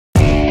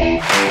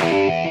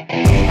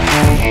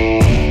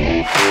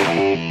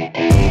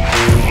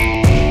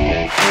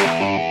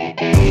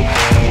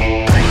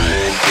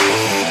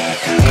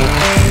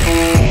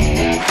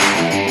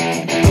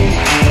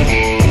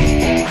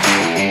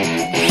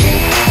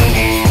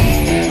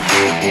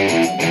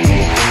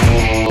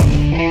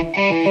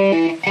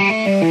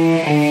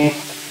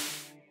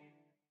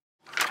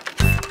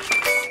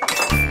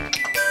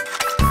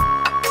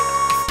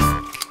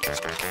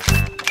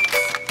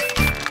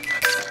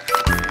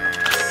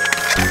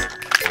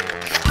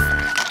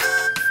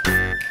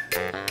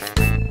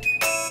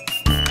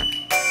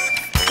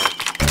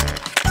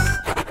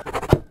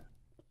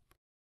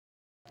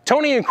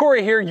Tony and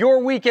Corey here,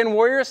 your weekend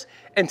warriors,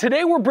 and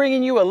today we're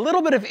bringing you a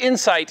little bit of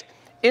insight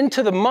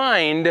into the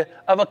mind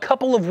of a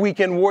couple of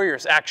weekend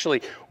warriors,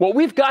 actually. What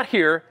we've got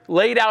here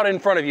laid out in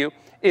front of you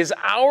is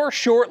our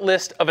short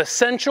list of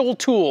essential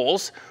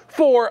tools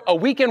for a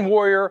weekend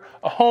warrior,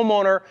 a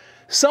homeowner,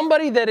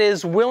 somebody that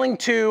is willing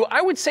to,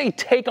 I would say,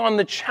 take on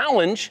the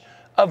challenge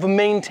of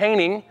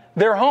maintaining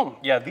their home.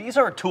 Yeah, these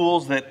are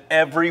tools that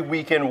every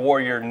weekend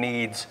warrior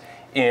needs,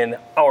 in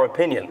our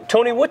opinion.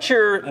 Tony, what's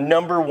your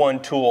number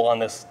one tool on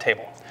this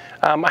table?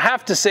 I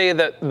have to say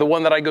that the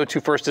one that I go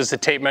to first is the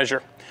tape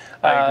measure.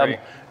 I agree.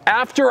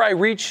 After I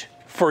reach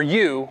for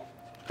you,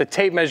 the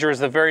tape measure is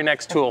the very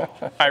next tool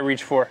I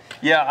reach for.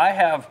 Yeah, I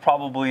have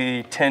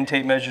probably 10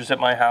 tape measures at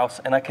my house,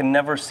 and I can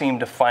never seem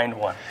to find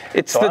one.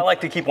 I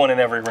like to keep one in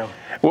every room.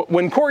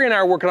 When Corey and I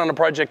are working on a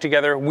project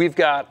together, we've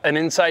got an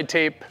inside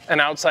tape, an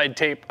outside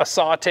tape, a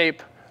saw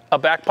tape, a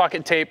back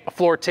pocket tape, a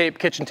floor tape,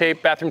 kitchen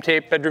tape, bathroom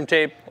tape, bedroom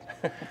tape.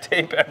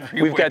 Tape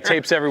everywhere. We've got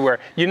tapes everywhere.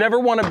 You never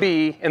want to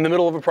be in the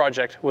middle of a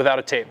project without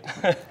a tape.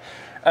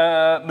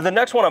 But the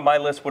next one on my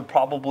list would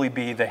probably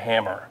be the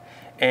hammer.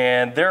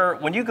 And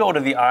when you go to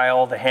the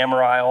aisle, the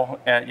hammer aisle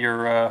at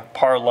your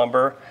Parr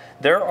lumber,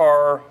 there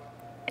are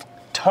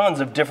tons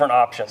of different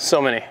options. So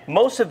many.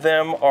 Most of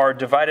them are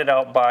divided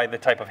out by the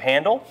type of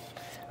handle.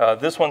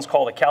 This one's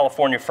called a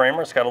California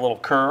framer. It's got a little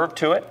curve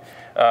to it.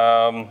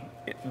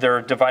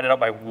 They're divided out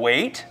by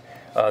weight.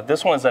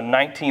 This one is a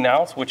 19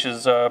 ounce, which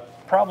is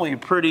probably a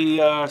pretty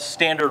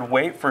standard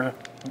weight for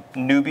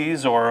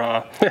newbies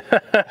or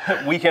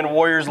weekend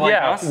warriors like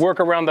us. Work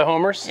around the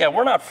homers. Yeah,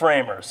 we're not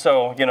framers,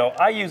 so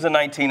I use a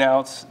 19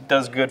 ounce,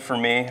 does good for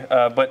me.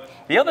 But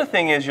the other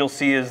thing is you'll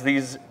see is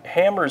these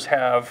hammers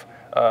have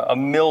a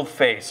milled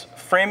face.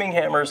 Framing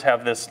hammers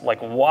have this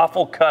like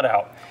waffle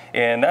cutout,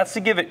 and that's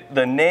to give it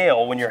the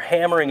nail. When you're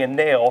hammering a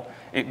nail,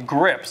 it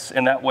grips,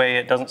 and that way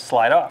it doesn't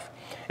slide off.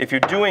 If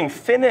you're doing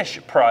finish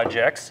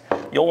projects,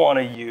 you'll want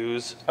to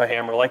use a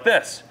hammer like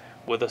this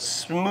with a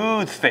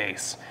smooth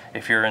face.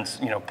 If you're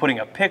putting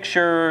up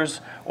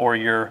pictures or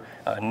you're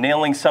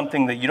nailing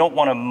something that you don't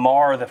want to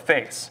mar the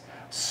face,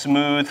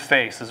 smooth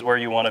face is where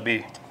you want to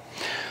be.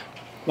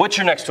 What's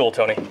your next tool,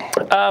 Tony?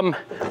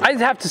 I'd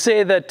have to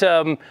say that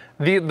the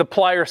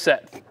plier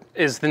set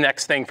is the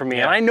next thing for me.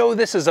 Yeah. And I know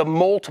this is a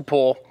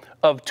multiple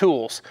of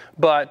tools,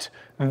 but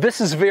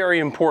this is very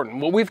important.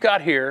 What we've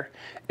got here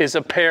is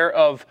a pair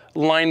of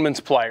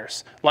lineman's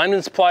pliers.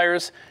 Lineman's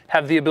pliers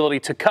have the ability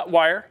to cut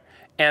wire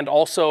and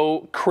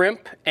also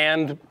crimp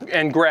and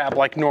grab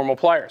like normal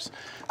pliers.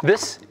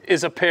 This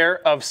is a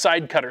pair of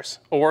side cutters,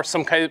 or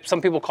some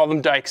people call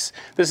them dikes.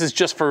 This is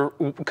just for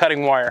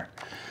cutting wire.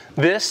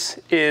 This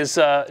is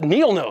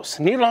needle nose.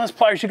 Needle nose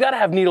pliers, you gotta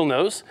have needle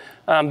nose.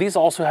 These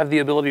also have the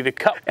ability to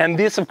cut. And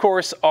these, of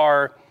course,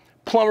 are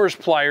plumber's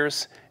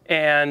pliers,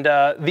 and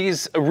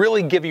these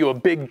really give you a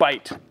big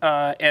bite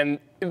and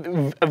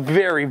a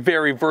very,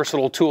 very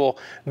versatile tool.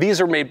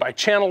 These are made by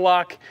Channel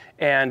Lock,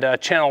 and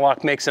Channel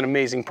Lock makes an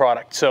amazing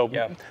product. So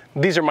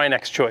these are my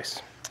next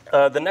choice.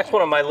 The next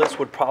one on my list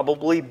would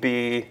probably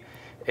be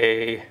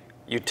a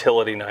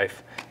utility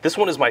knife. This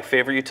one is my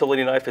favorite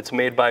utility knife. It's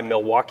made by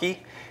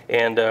Milwaukee,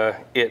 and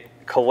it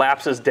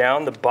collapses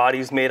down. The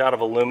body's made out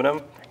of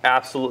aluminum.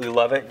 Absolutely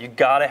love it. You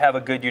gotta have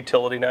a good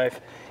utility knife,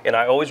 and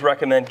I always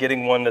recommend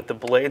getting one that the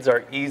blades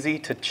are easy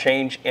to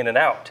change in and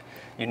out.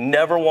 You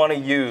never want to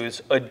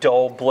use a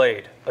dull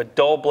blade. A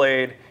dull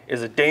blade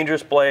is a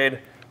dangerous blade.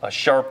 A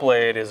sharp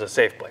blade is a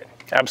safe blade.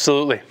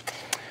 Absolutely.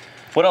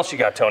 What else you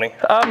got, Tony?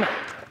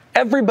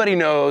 Everybody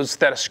knows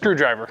that a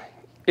screwdriver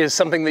is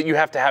something that you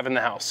have to have in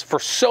the house for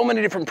so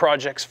many different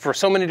projects, for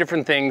so many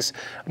different things,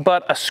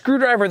 but a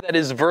screwdriver that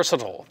is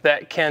versatile,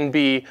 that can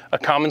be a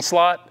common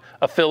slot,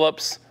 a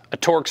Phillips, a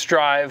Torx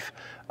drive,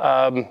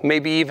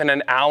 maybe even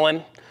an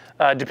Allen,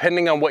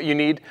 depending on what you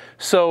need.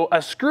 So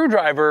a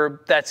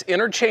screwdriver that's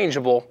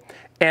interchangeable,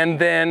 and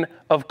then,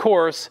 of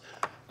course,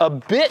 a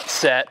bit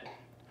set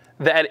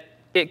that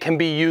it can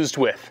be used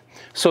with,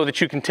 so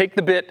that you can take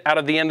the bit out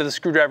of the end of the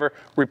screwdriver,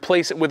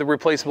 replace it with a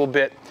replaceable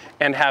bit,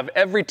 and have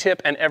every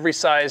tip and every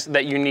size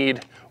that you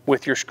need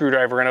with your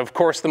screwdriver. And of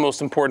course, the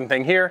most important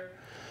thing here,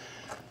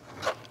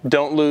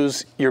 don't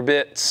lose your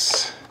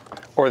bits,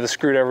 or the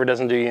screwdriver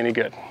doesn't do you any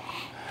good.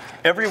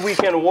 Every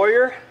weekend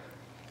warrior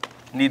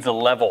needs a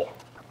level.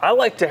 I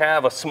like to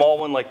have a small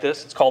one like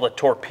this. It's called a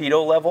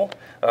torpedo level.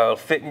 It'll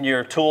fit in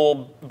your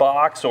tool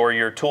box or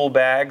your tool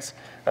bags.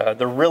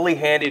 They're really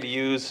handy to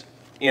use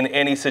in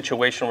any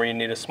situation where you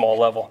need a small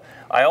level.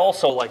 I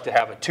also like to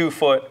have a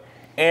 2-foot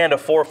and a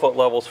 4-foot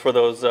levels for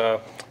those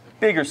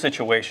bigger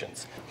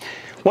situations.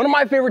 One of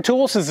my favorite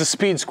tools is the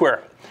speed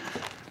square.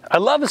 I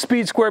love a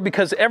speed square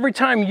because every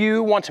time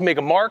you want to make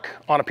a mark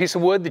on a piece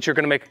of wood that you're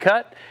going to make a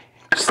cut,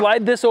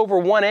 slide this over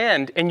one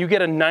end and you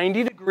get a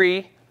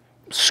 90-degree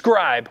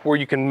scribe where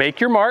you can make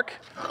your mark,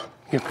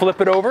 you can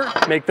flip it over,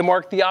 make the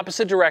mark the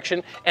opposite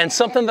direction. And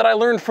something that I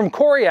learned from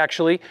Corey,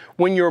 actually,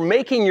 when you're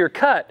making your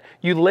cut,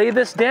 you lay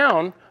this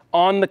down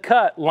on the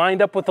cut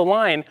lined up with the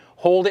line,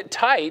 hold it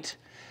tight,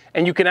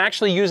 and you can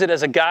actually use it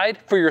as a guide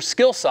for your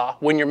skill saw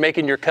when you're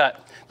making your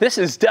cut. This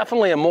is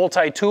definitely a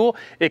multi-tool.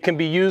 It can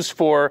be used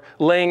for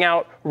laying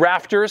out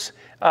rafters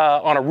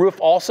on a roof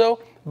also,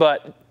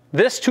 but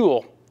this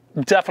tool,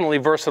 definitely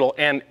versatile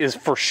and is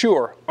for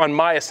sure on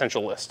my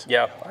essential list.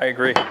 Yeah, I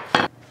agree.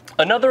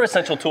 Another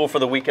essential tool for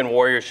the weekend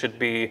warrior should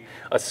be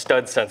a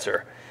stud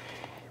sensor.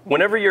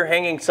 Whenever you're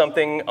hanging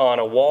something on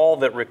a wall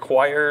that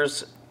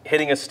requires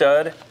hitting a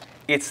stud,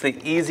 it's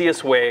the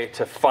easiest way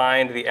to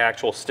find the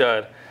actual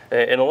stud.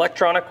 An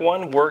electronic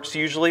one works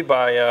usually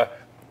by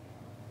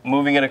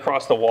moving it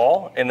across the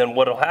wall, and then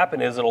what'll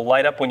happen is it'll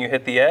light up when you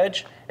hit the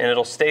edge, and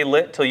it'll stay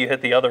lit till you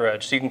hit the other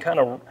edge. So you can kind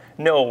of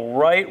know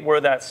right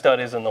where that stud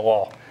is in the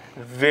wall.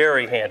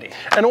 Very handy.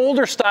 An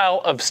older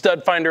style of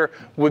stud finder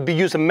would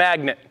use a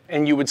magnet,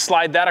 and you would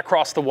slide that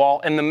across the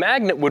wall, and the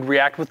magnet would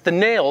react with the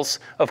nails,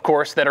 of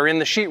course, that are in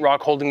the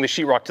sheetrock, holding the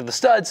sheetrock to the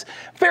studs.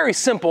 Very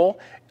simple,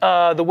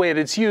 the way that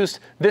it's used.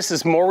 This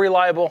is more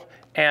reliable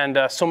and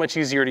so much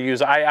easier to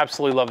use. I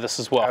absolutely love this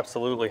as well.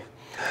 Absolutely.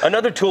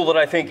 Another tool that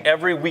I think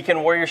every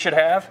weekend warrior should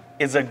have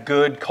is a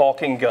good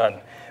caulking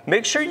gun.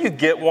 Make sure you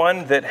get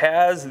one that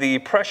has the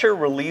pressure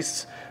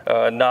release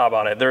knob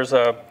on it. There's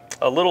a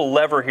little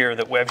lever here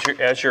that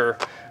as you're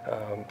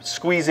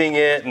squeezing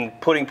it and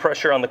putting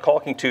pressure on the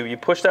caulking tube, you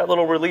push that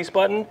little release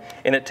button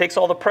and it takes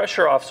all the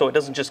pressure off so it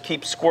doesn't just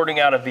keep squirting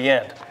out of the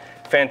end.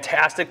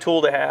 Fantastic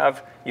tool to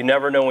have. You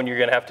never know when you're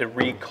going to have to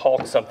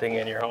re-caulk something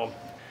in your home.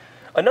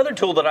 Another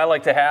tool that I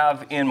like to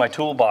have in my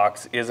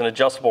toolbox is an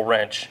adjustable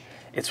wrench.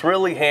 It's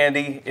really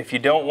handy if you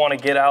don't want to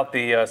get out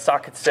the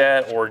socket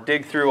set or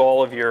dig through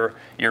all of your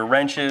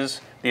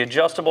wrenches. The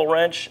adjustable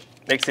wrench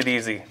makes it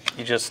easy.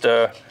 You just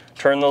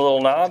turn the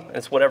little knob,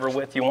 it's whatever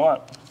width you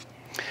want.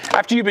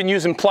 After you've been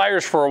using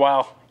pliers for a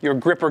while, your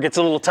gripper gets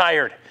a little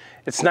tired.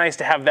 It's nice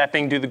to have that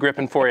thing do the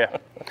gripping for you.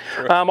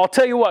 I'll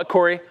tell you what,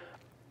 Corey,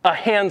 a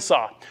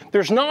handsaw.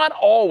 There's not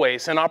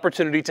always an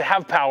opportunity to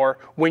have power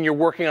when you're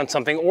working on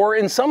something, or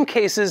in some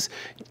cases,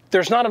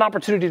 there's not an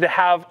opportunity to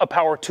have a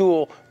power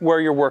tool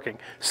where you're working.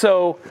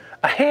 So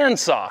a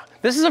handsaw,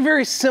 this is a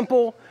very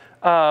simple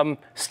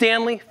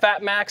Stanley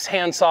Fat Max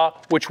handsaw,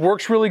 which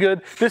works really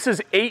good. This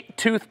is 8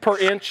 tooth per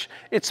inch.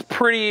 It's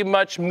pretty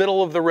much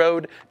middle of the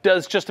road,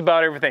 does just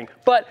about everything.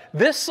 But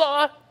this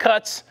saw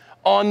cuts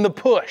on the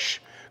push.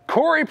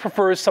 Corey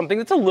prefers something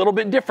that's a little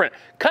bit different.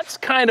 Cuts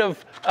kind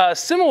of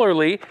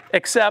similarly,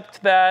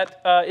 except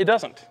that it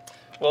doesn't.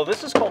 Well,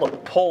 this is called a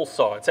pull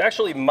saw. It's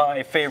actually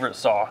my favorite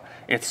saw.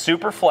 It's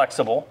super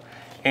flexible,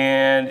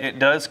 and it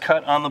does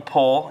cut on the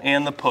pull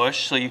and the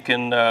push, so you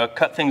can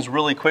cut things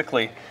really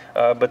quickly.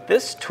 But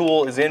this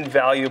tool is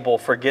invaluable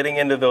for getting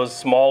into those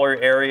smaller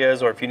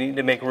areas, or if you need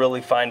to make really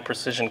fine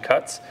precision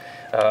cuts.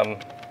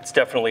 It's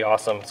definitely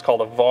awesome. It's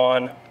called a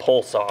Vaughan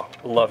pull saw.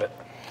 Love it.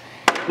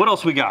 What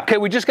else we got? Okay,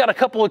 we just got a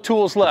couple of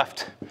tools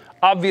left.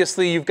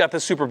 Obviously, you've got the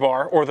super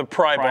bar or the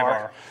pry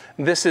bar.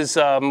 This is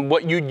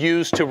what you'd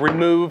use to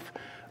remove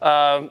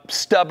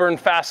stubborn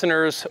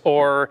fasteners,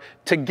 or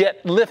to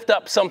lift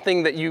up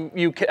something that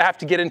you have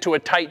to get into a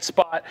tight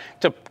spot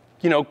to,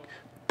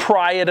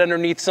 pry it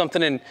underneath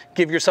something and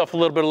give yourself a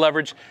little bit of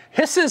leverage.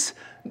 This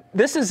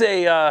is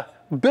a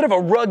bit of a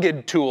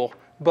rugged tool,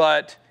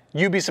 but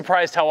you'd be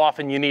surprised how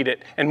often you need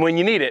it. And when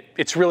you need it,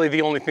 it's really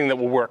the only thing that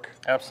will work.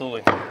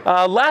 Absolutely.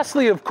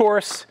 Lastly, of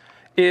course,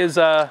 is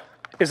a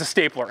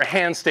stapler, a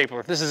hand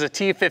stapler. This is a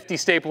T50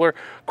 stapler.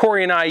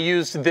 Corey and I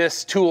used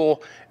this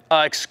tool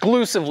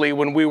exclusively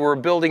when we were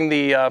building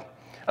the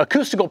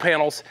acoustical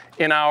panels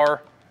in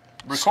our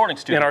recording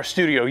studio. In our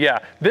studio, yeah.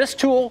 This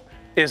tool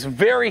is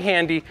very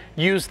handy.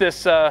 Use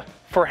this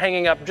for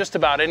hanging up just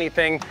about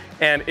anything,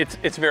 and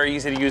it's very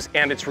easy to use,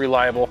 and it's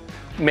reliable.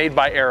 Made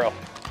by Arrow.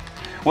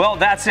 Well,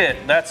 that's it.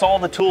 That's all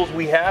the tools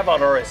we have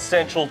on our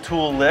essential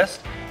tool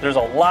list. There's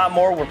a lot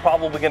more we're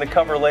probably going to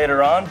cover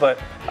later on, but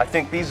I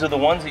think these are the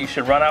ones that you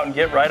should run out and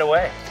get right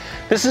away.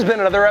 This has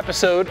been another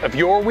episode of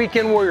Your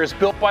Weekend Warriors,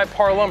 built by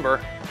Parr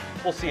Lumber.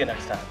 We'll see you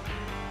next time.